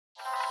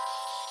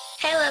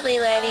Hey lovely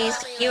ladies,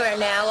 you are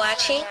now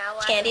watching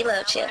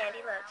KandeeLovesYa.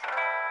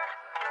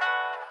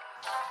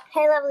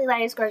 Hey lovely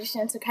ladies, gorgeous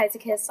gents, crazy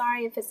kids.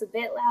 Sorry if it's a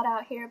bit loud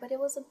out here, but it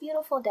was a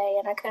beautiful day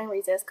and I couldn't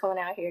resist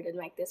coming out here to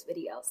make this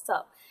video.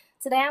 So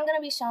today I'm going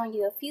to be showing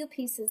you a few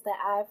pieces that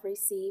I've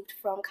received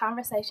from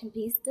Conversation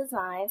Piece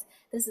Designs.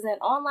 This is an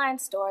online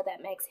store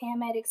that makes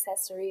handmade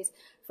accessories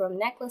from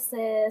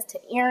necklaces to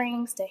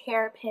earrings to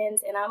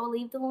hairpins, and I will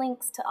leave the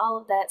links to all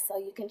of that so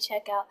you can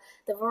check out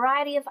the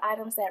variety of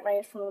items that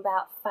range from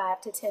about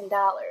 $5 to $10.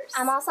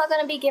 I'm also going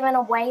to be giving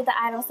away the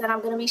items that I'm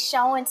going to be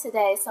showing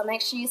today, so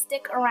make sure you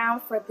stick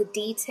around for the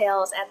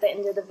details at the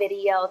end of the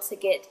video to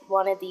get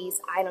one of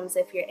these items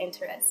if you're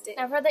interested.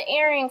 Now for the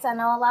earrings, I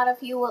know a lot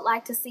of you would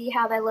like to see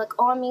how they look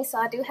on me, so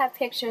I do have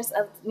pictures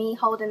of me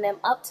holding them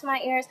up to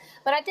my ears,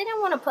 but I didn't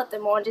want to put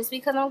them on just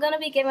because I'm going to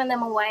be giving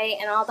them away,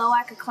 and although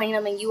I could clean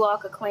them and you all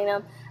could clean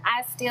them,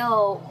 I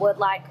still would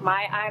like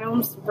my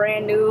items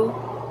brand new,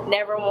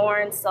 never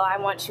worn, so I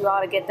want you all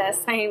to get that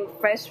same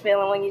fresh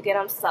feeling when you get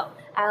them, so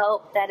I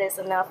hope that is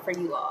enough for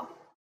you all.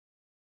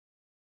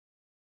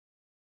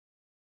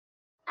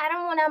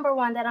 Item number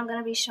one that I'm going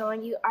to be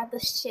showing you are the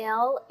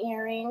shell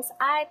earrings.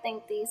 I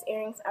think these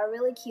earrings are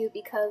really cute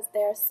because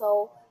they're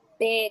so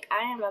big.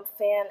 I am a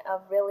fan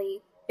of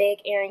really big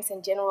earrings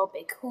in general,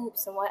 big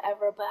hoops and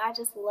whatever, but I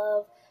just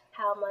love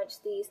how much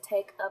these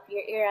take up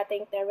your ear. I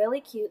think they're really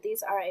cute.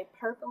 These are a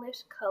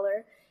purplish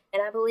color,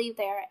 and I believe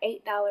they are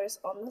 $8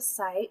 on the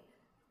site.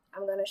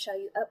 I'm going to show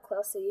you up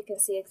close so you can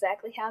see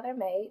exactly how they're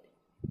made.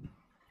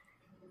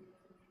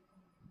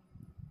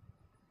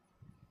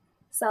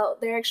 So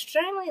they're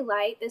extremely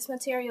light. This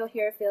material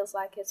here feels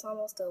like it's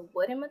almost a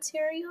wooden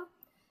material,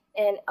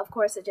 and of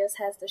course it just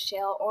has the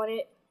shell on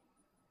it.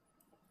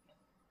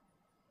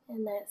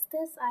 And that's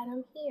this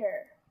item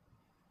here.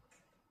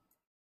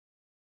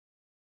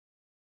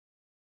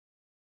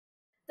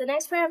 The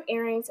next pair of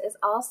earrings is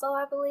also,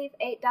 I believe,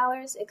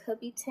 $8. It could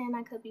be $10,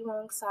 I could be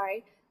wrong,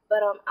 sorry. But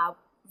I'll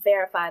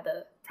verify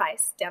the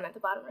price down at the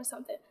bottom or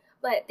something.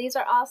 But these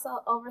are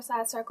also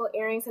oversized circle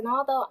earrings, and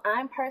although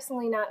I'm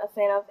personally not a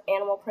fan of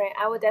animal print,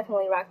 I would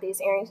definitely rock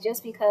these earrings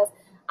just because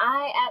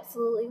I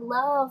absolutely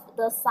love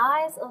the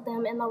size of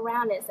them and the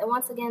roundness. And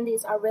once again,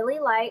 these are really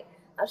light.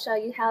 I'll show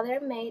you how they're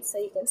made so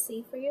you can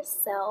see for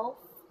yourself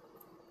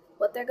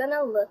what they're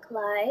gonna look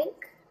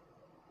like.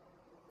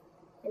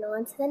 And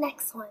on to the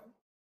next one.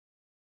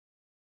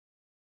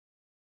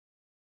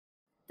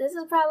 This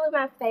is probably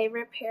my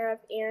favorite pair of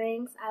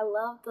earrings. I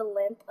love the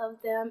length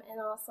of them and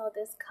also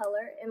this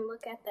color, and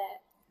look at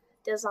that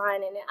design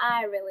in it.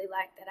 I really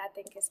like that. I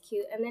think it's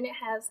cute. And then it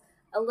has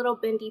a little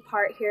bendy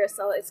part here,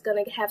 so it's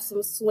going to have some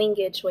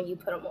swingage when you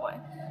put them on.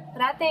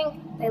 But I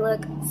think they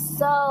look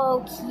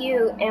so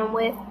cute, and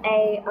with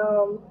a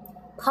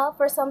puff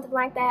or something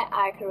like that,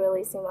 I could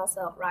really see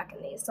myself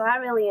rocking these. So I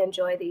really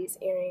enjoy these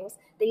earrings.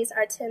 These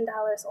are $10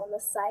 on the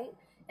site.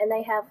 And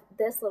they have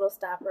this little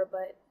stopper,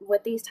 but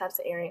with these types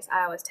of earrings,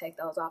 I always take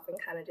those off and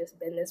kind of just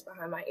bend this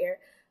behind my ear.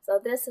 So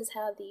this is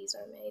how these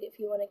are made if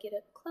you want to get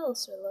a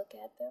closer look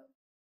at them.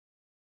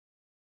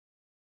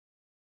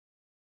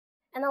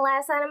 And the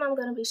last item I'm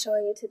going to be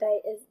showing you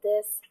today is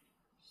this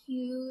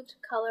huge,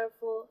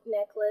 colorful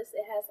necklace.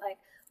 It has like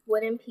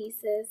wooden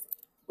pieces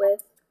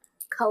with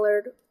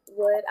colored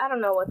wood. I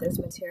don't know what this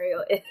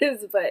material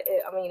is, but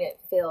it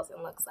feels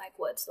and looks like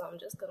wood, so I'm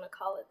just going to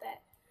call it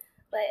that.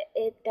 But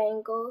it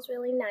dangles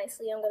really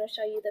nicely. I'm going to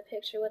show you the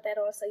picture with that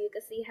on so you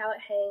can see how it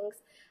hangs.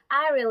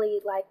 I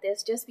really like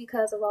this just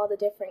because of all the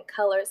different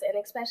colors,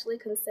 and especially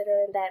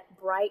considering that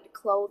bright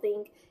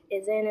clothing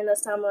is in the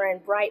summer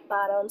and bright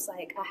bottoms.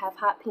 Like I have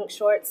hot pink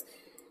shorts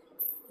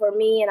for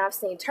me, and I've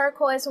seen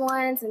turquoise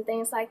ones and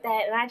things like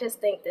that, and I just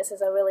think this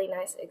is a really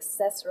nice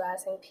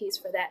accessorizing piece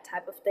for that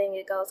type of thing.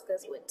 It goes good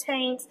with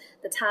tanks,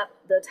 the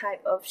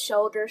type of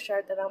shoulder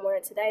shirt that I'm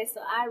wearing today, so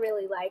I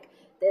really like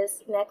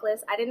this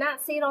necklace. I did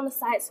not see it on the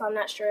site, so I'm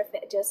not sure if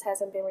it just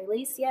hasn't been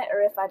released yet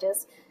or if I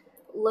just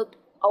looked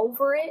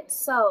over it.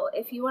 So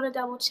if you want to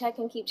double check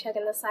and keep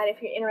checking the site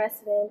if you're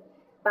interested in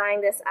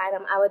buying this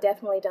item, I would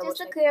definitely double check.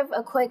 Just to give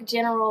a quick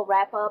general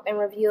wrap up and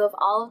review of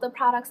all of the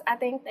products, I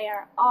think they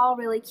are all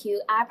really cute.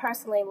 I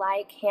personally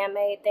like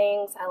handmade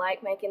things. I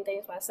like making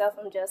things myself.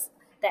 I'm just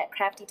that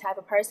crafty type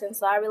of person,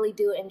 so I really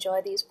do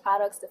enjoy these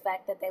products. The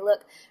fact that they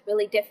look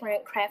really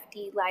different,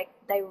 crafty, like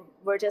they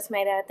were just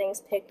made out of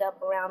things picked up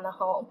around the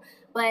home.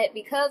 But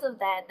because of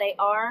that, they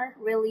are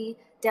really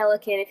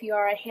delicate. If you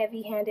are a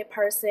heavy-handed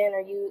person or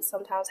you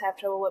sometimes have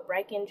trouble with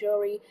breaking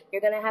jewelry,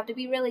 you're going to have to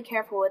be really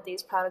careful with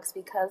these products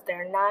because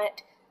they're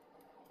not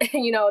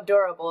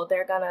durable.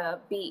 They're going to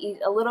be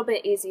a little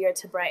bit easier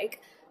to break.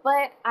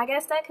 But I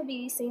guess that could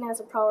be seen as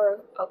a pro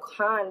or a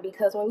con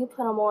because when you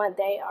put them on,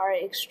 they are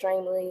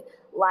extremely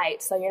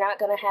light. So you're not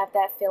going to have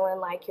that feeling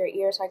like your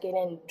ears are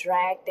getting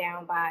dragged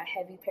down by a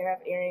heavy pair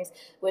of earrings,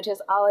 which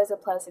is always a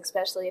plus,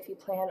 especially if you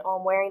plan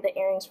on wearing the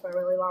earrings for a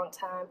really long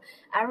time.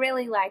 I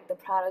really like the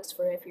products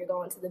for if you're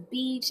going to the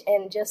beach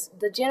and just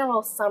the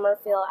general summer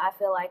feel. I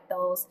feel like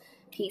those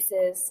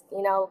pieces,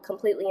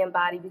 completely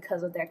embody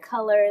because of their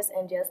colors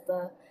and just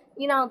the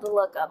you know, the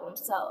look of them.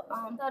 So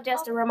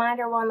just a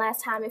reminder one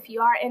last time, if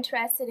you are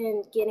interested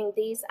in getting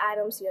these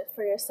items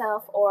for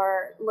yourself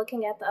or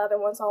looking at the other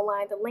ones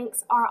online, the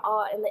links are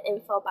all in the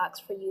info box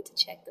for you to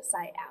check the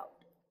site out.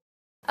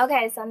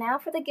 Okay, so now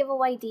for the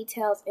giveaway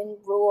details and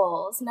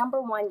rules.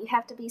 Number 1, you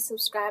have to be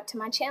subscribed to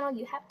my channel.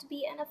 You have to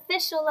be an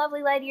official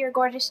lovely lady or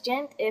gorgeous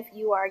gent if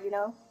you are, you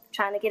know,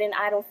 trying to get an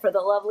item for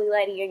the lovely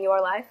lady in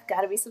your life.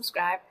 Got to be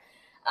subscribed.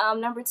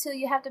 Number 2,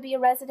 you have to be a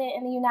resident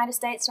in the United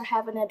States or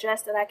have an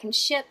address that I can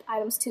ship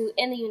items to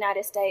in the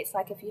United States.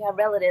 Like if you have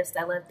relatives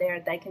that live there,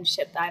 they can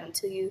ship the item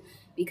to you,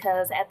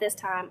 because at this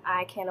time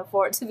I can't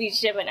afford to be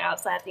shipping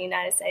outside the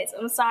United States.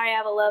 I'm sorry,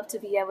 I would love to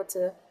be able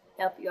to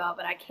help you all,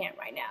 but I can't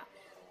right now.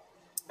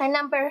 And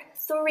number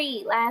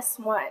 3, last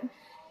one,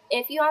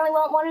 if you only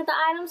want one of the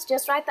items,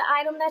 just write the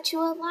item that you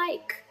would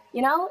like.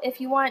 You know, if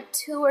you want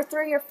 2 or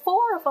 3 or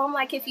 4 of them,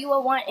 like if you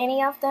would want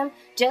any of them,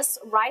 just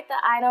write the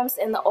items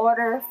in the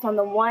order from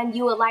the one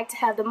you would like to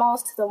have the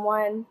most to the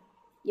one,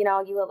 you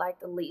know, you would like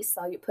the least.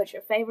 So you put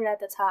your favorite at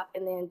the top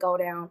and then go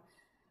down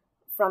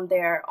from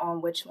there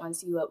on which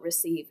ones you would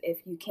receive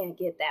if you can't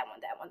get that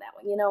one.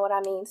 You know what I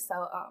mean?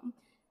 So,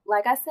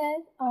 like I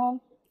said,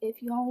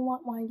 if you only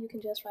want one, you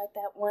can just write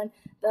that one.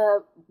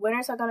 The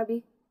winners are going to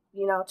be,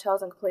 you know,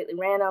 chosen completely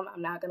random.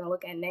 I'm not going to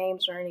look at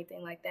names or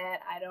anything like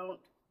that.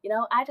 You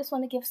know, I just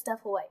want to give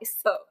stuff away,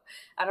 so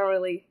I don't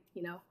really,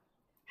 you know,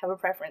 have a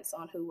preference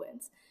on who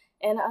wins.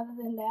 And other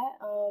than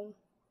that,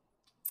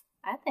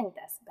 I think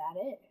that's about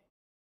it.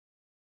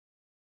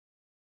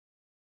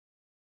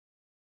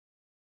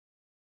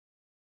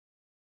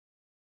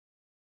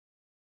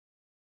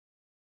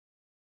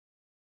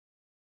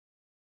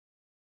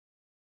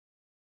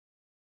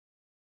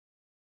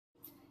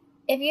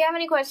 If you have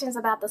any questions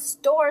about the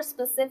store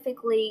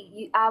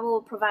specifically, I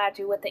will provide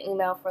you with the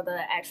email for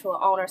the actual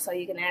owner so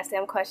you can ask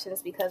them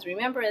questions, because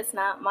remember, it's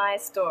not my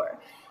store.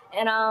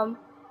 And I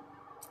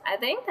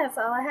think that's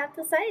all I have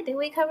to say. Did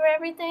we cover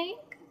everything?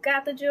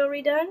 Got the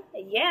jewelry done?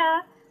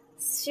 Yeah.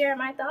 Share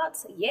my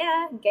thoughts?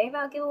 Yeah. Gave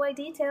out giveaway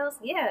details?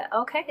 Yeah.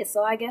 Okay,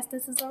 so I guess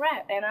this is a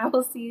wrap. And I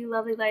will see you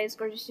lovely ladies,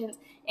 gorgeous gents,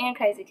 and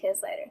crazy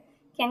kids later.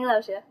 Candy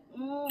loves ya.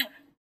 Mwah.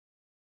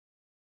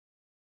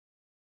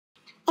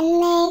 And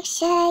make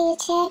sure you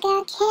check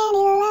out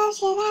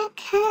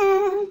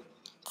KandeeLovesYa.com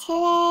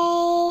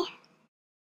today.